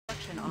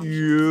construction options.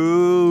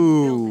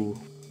 You.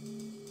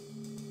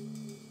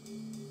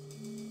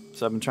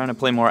 So I've been trying to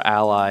play more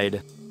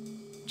Allied,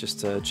 just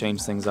to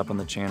change things up on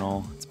the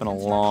channel. It's been a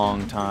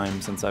long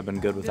time since I've been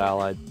good with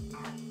Allied.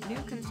 New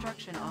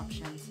construction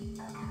options.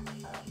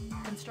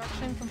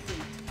 Construction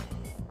complete.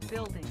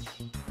 Building.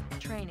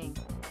 Training.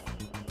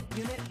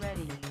 Unit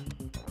ready.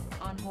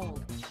 On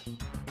hold.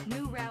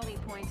 New rally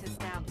point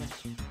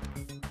established.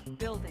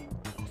 Building.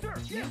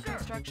 New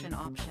construction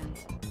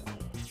options.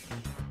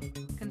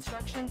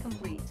 Construction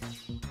complete.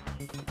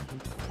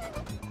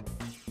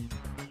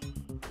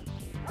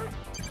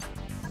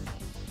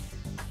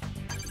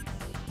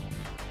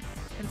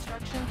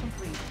 Construction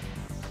complete.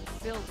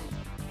 Building.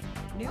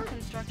 New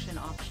construction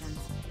options.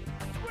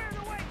 Squared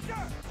away,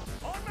 sir!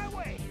 On my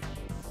way!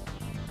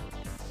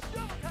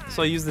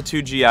 So I use the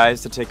 2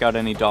 GIs to take out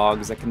any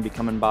dogs that can be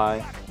coming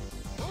by.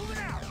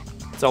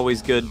 It's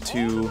always good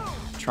to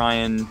try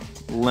and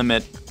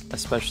limit,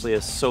 especially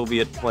a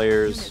Soviet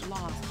player's Unit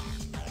lost.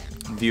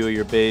 view of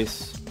your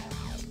base.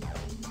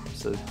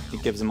 So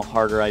it gives them a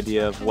harder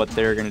idea of what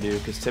they're going to do,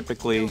 because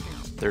typically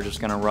they're just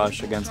going to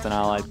rush against an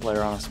Allied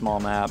player on a small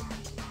map.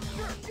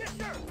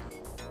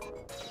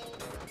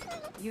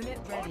 Unit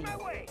ready.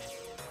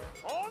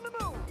 On the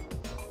move!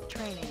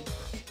 Training.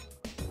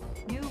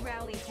 New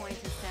rally point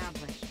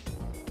established.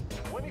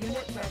 24/7.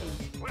 Unit ready.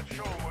 Let's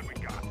show 'em what we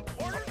got.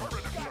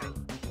 Affirmative, sir.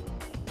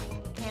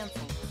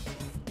 Cancel.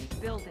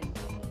 Building.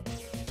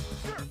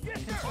 Sir, yes,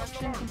 sir.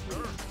 Construction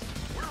complete.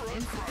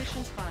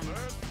 Insufficient funds.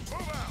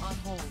 Move out. On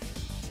hold.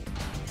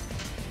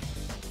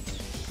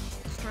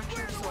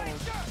 Structure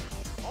sold.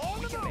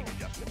 On the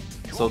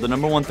move! So the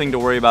number one thing to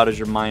worry about is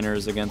your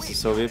miners against a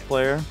Soviet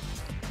player.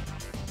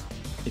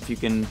 If you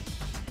can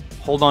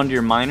hold on to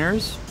your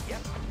miners,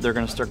 they're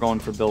going to start going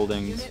for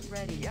buildings. Unit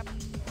ready.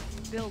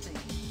 Building.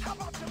 How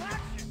about some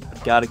action?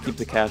 Got to keep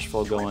the cash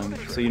flow going.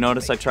 So you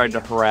notice I tried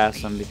to harass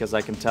him because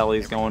I can tell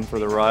he's going for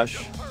the rush.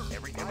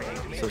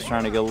 So I was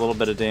trying to get a little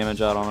bit of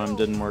damage out on him.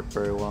 Didn't work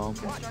very well.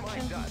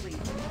 Construction complete.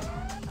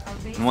 Our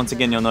base And once is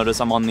again, ready. you'll notice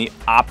I'm on the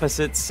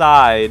opposite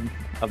side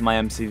of my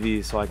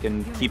MCV, so I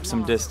can keep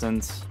some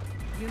distance.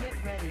 Unit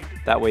ready.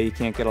 That way he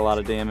can't get a lot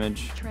of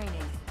damage. Training.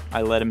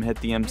 I let him hit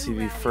the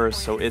MCV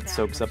first, so it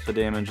soaks up the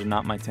damage and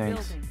not my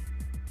tanks. Building.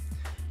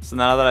 So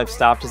now that I've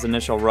stopped his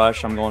initial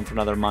rush, I'm going for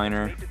another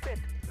miner.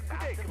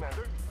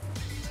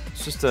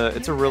 It's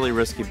a really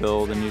risky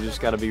build, and you just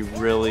got to be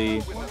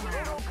really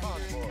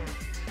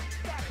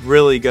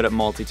good at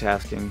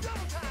multitasking.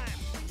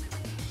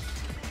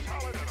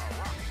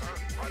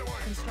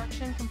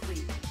 Construction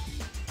complete.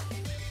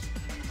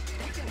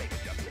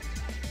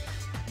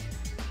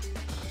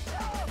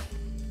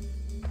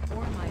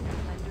 Ore miner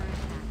under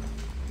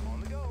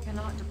attack.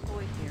 Cannot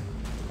deploy here.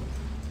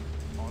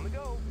 On the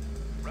go.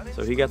 Running.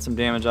 So he got some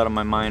damage out of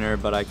my miner,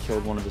 but I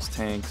killed one of his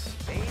tanks.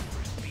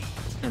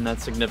 And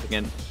that's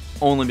significant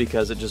only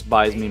because it just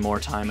buys me more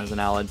time as an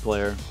Allied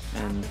player.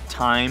 And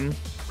time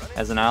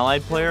as an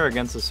Allied player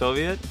against a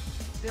Soviet,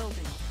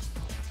 Building.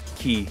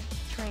 key.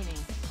 Training.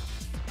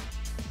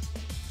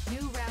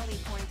 New rally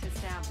point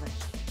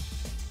established.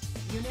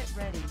 Unit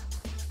ready.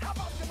 How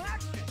about some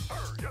action?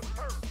 Sir, yes,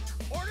 sir.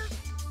 Orders?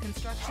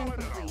 Construction Solid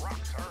as a complete.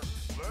 rock, sir.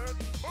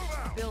 Let's move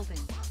out. Building.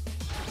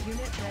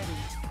 Unit ready.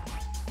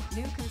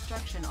 New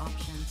construction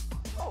options.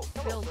 Oh,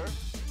 hello, Building.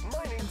 sir.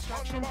 Mining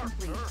Construction on the mark,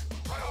 complete. sir.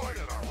 Right away to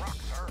the rock,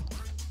 sir.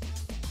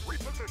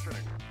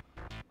 Repositioning.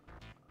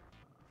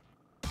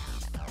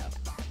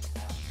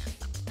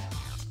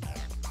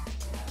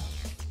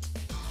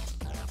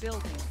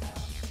 Building.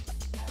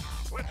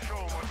 Let's show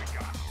 'em what we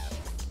got.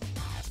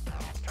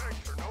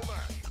 Tanks are no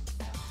match.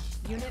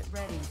 Unit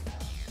ready.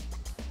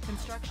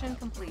 Construction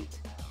complete.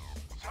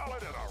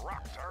 Solid as a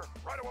rock, sir.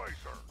 Right away,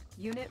 sir.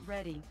 Unit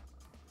ready.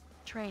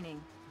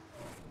 Training.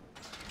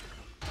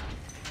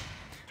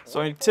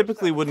 So I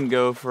typically wouldn't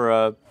go for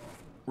a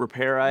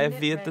repair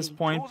IFV at this ready.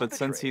 point, but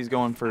since he's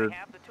going for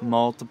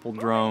multiple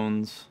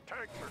drones,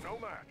 Tanks are no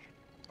match.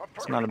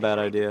 it's not a bad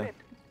idea.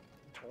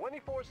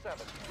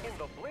 24/7 in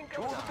the blink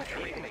of an eye.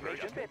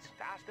 Everything fits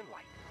fast and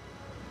light.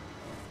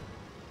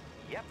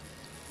 Yep.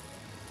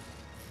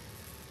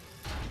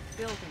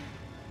 Building.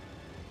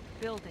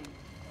 Building.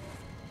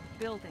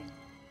 Building.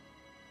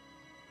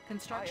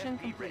 Construction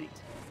IFV ready.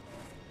 complete.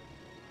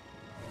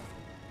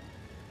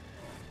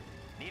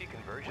 Need a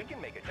conversion? We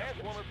can make a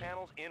transformer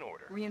panels in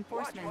order.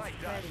 Reinforcements Watch my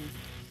dust. ready.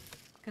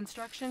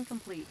 Construction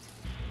complete.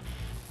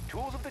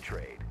 Tools of the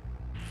trade.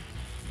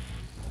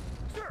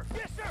 Sir,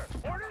 yes, sir.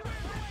 Orders? Yes,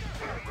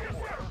 sir. In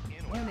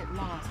order. Unit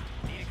lost.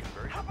 Need a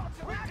conversion? How about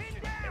some action?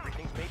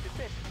 Everything's made to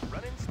fit.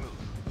 Running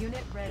smooth.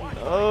 Unit ready.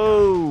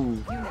 Oh!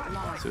 Unit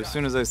lost. So as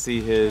soon as I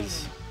see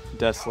his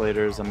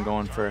Desolators, I'm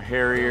going for a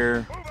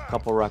Harrier, a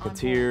couple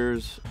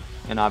Rocketeers,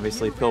 and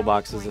obviously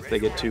pillboxes if they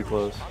get too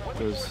close.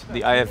 Because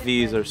the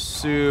IFVs are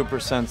super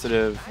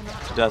sensitive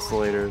to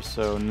Desolators,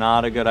 so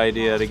not a good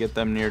idea to get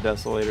them near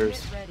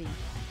Desolators. Unit ready.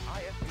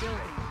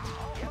 Building.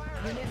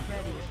 Unit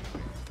ready.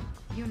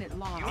 Unit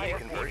lost. Need a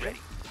conversion?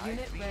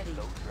 Unit ready.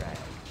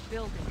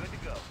 Building. Good to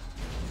go.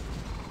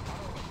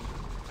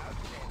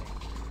 Outstanding.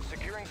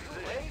 Securing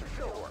position.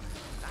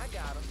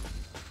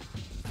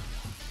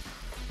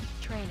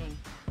 Training.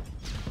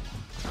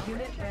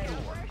 Unit ready.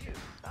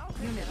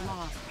 Unit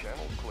lost.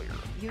 Channel clear.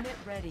 Unit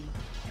ready.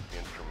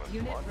 Instruments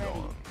Unit locked ready.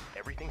 on.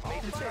 Everything's made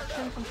to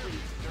Construction complete.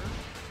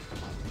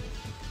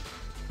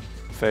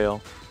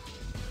 Fail.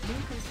 New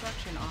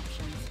construction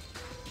options.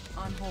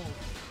 On hold.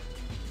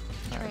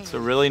 Alright, so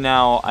really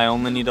now I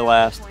only need to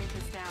last Point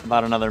established.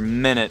 about another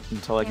minute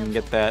until I can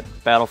get that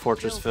battle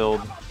fortress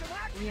filled.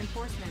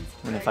 Reinforcements.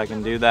 And if I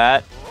can do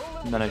that,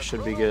 then I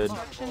should be good.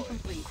 Construction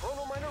complete.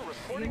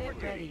 Unit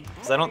ready.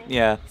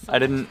 'Cause I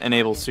didn't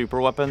enable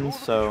super weapons,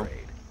 so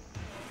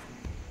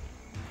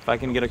if I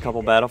can get a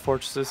couple battle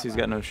fortresses, he's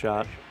got no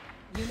shot.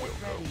 Unit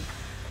ready.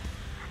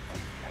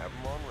 have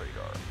them on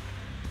radar.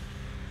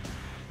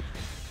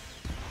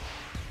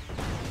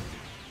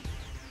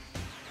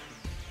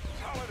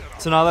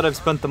 So now that I've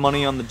spent the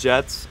money on the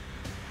jets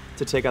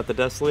to take out the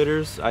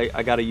desolators,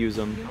 I gotta use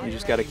them. You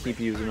just gotta keep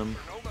using them.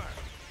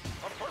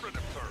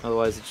 Affirmative, sir.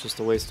 Otherwise, it's just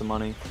a waste of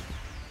money.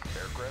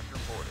 Aircraft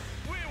reporting.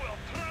 We will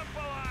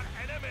trample on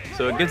enemies.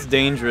 So it gets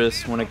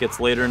dangerous when it gets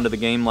later into the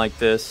game like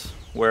this,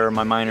 where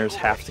my miners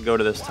have to go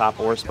to this top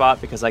ore spot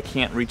because I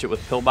can't reach it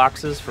with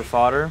pillboxes for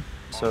fodder.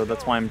 So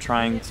that's why I'm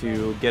trying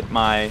to get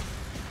my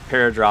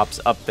paradrops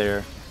up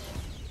there.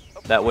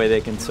 That way they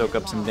can soak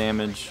up some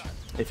damage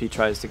if he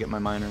tries to get my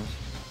miners.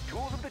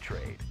 Tools of the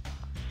trade.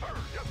 Sir,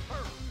 yes, sir.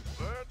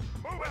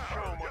 Let's move it.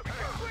 Show 'em what you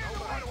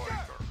got. Right away,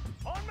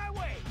 sir. On my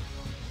way.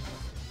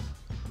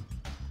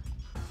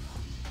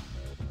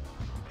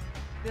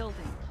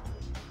 Building.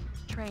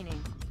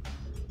 Training.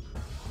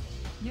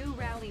 New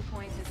rally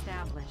point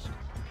established.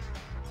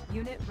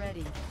 Unit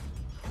ready.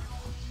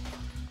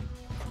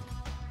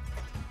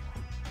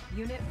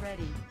 Unit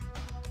ready.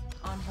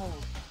 On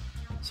hold.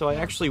 So I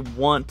actually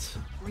want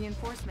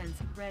Reinforcements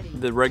ready.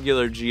 the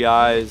regular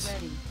GIs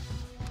Ready.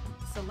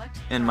 Select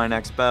in my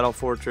next battle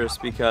fortress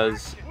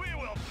because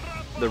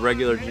the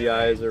regular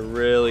GIs are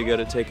really good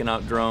at taking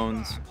out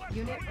drones.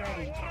 unit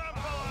ready.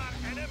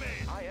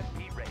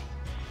 IFP ready.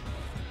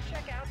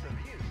 Check out the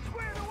view.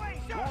 Squared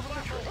away, sir. Tools of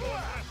the trade.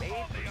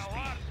 Made for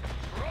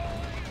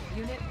speed.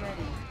 Unit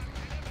ready.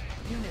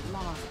 Unit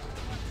lost.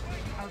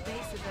 Our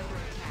base is under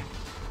attack.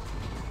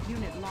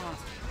 Unit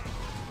lost.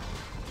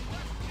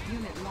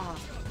 Unit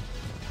lost.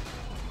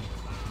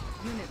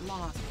 Unit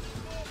lost.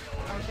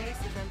 Our base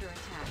is under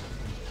attack.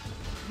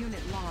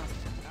 Unit lost.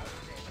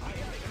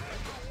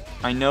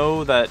 I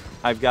know that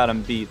I've got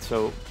him beat,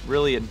 so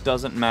really it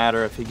doesn't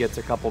matter if he gets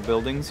a couple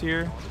buildings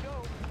here.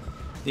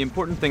 The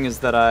important thing is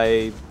that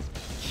I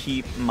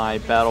keep my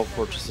battle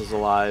fortresses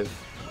alive.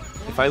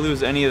 If I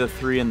lose any of the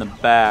three in the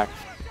back,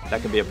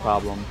 that could be a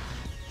problem.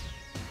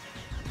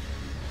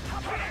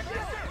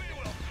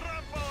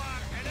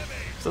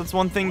 So that's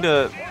one thing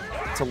to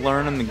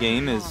learn in the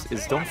game is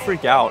don't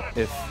freak out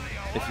if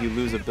you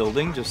lose a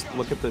building. Just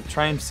look at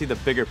try and see the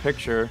bigger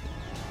picture.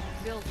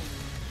 Building.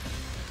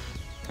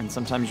 And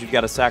sometimes you've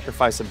got to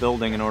sacrifice a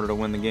building in order to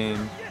win the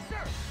game. Yes, sir.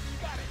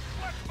 Got it.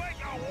 Let's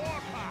make a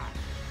warpath.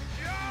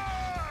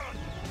 Yeah!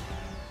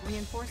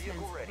 Reinforcements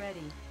Vehicle ready.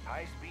 ready.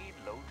 High speed,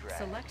 low drag.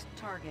 Select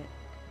target.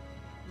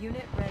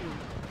 Unit ready.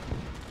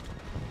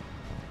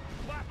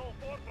 Battle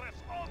fortress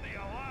on the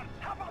alert.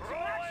 How about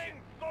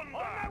rolling thunder?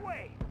 On my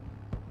way.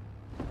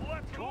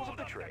 Let's tools of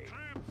the trade.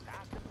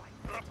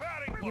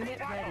 Preparing Unit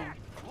for ready.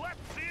 Let's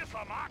see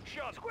some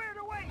action. Squared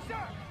away,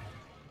 sir.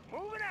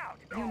 Moving out.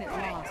 Unit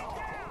lost.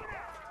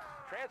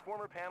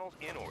 Transformer panels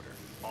in order.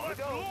 On the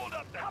go. Load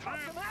up the How about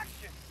some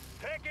action?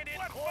 Take it in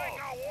close. Let's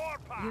make a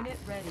warpath. Unit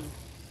ready.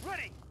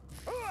 Ready.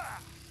 Hooah!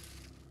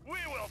 We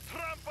will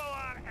trample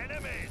on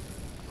enemies.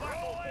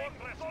 Battle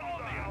fortress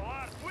on the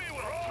alert. We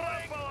will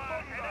trample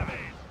on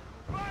enemies.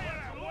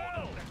 Fire at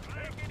will.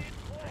 Take it in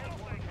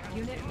close.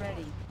 Unit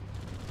ready.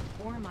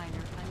 Ore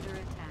miner under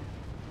attack.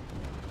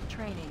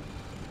 Training.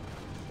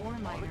 Ore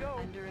miner go.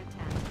 under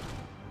attack.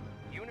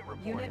 Unit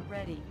reporting. Unit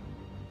ready.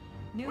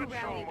 New Let's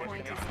show rally 'em what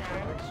point you got.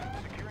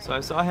 established. So I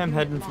saw him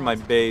heading for my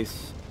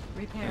base,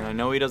 Repair. and I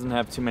know he doesn't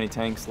have too many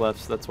tanks left,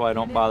 so that's why I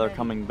don't bother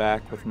coming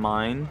back with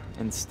mine.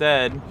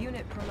 Instead,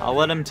 Unit promoted. I'll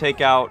let him take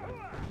out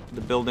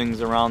the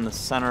buildings around the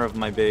center of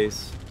my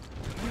base,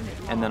 Unit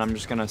and then lost. I'm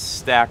just gonna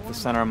stack the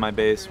center of my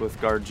base with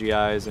guard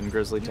GIs and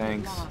grizzly Unit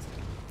tanks lost.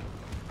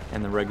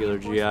 and the regular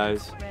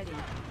GIs. Ready.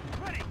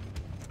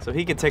 So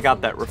he could take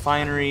out that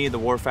refinery, the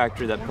war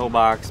factory, that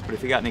pillbox, but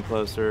if he got any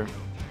closer,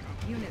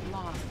 Unit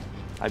lost.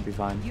 I'd be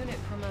fine. Unit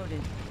promoted.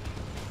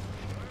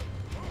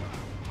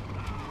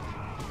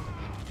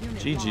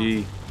 Unit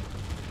GG. lost.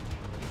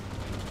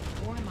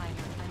 Ore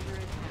miner under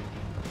attack.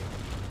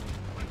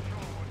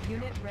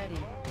 Unit ready.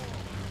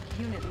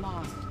 Unit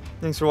lost.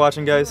 Thanks for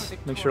watching, guys.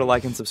 Make sure to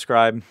like and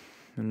subscribe,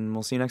 and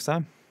we'll see you next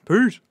time.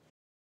 Peace!